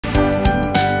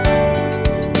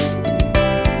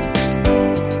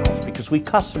we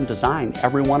custom design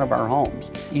every one of our homes.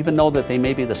 Even though that they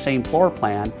may be the same floor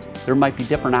plan, there might be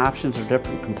different options or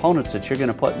different components that you're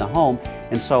going to put in the home,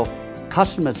 and so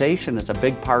customization is a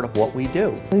big part of what we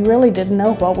do. We really didn't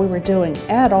know what we were doing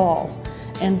at all,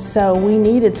 and so we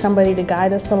needed somebody to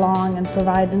guide us along and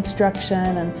provide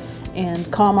instruction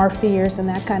and calm our fears and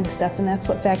that kind of stuff, and that's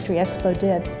what Factory Expo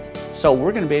did. So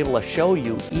we're going to be able to show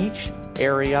you each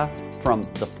area, from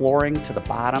the flooring to the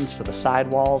bottoms to the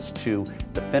sidewalls to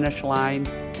the finish line,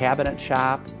 cabinet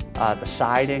shop, the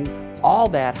siding, all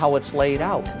that, how it's laid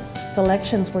out.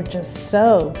 Selections were just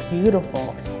so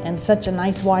beautiful and such a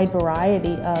nice wide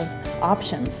variety of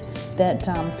options that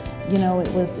you know,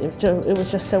 it was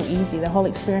just so easy. The whole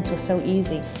experience was so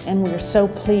easy, and we were so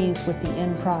pleased with the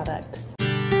end product.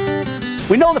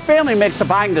 We know the family makes the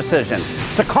buying decision,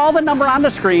 so call the number on the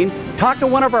screen, talk to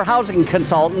one of our housing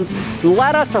consultants,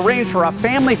 let us arrange for a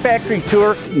family factory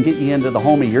tour and get you into the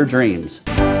home of your dreams.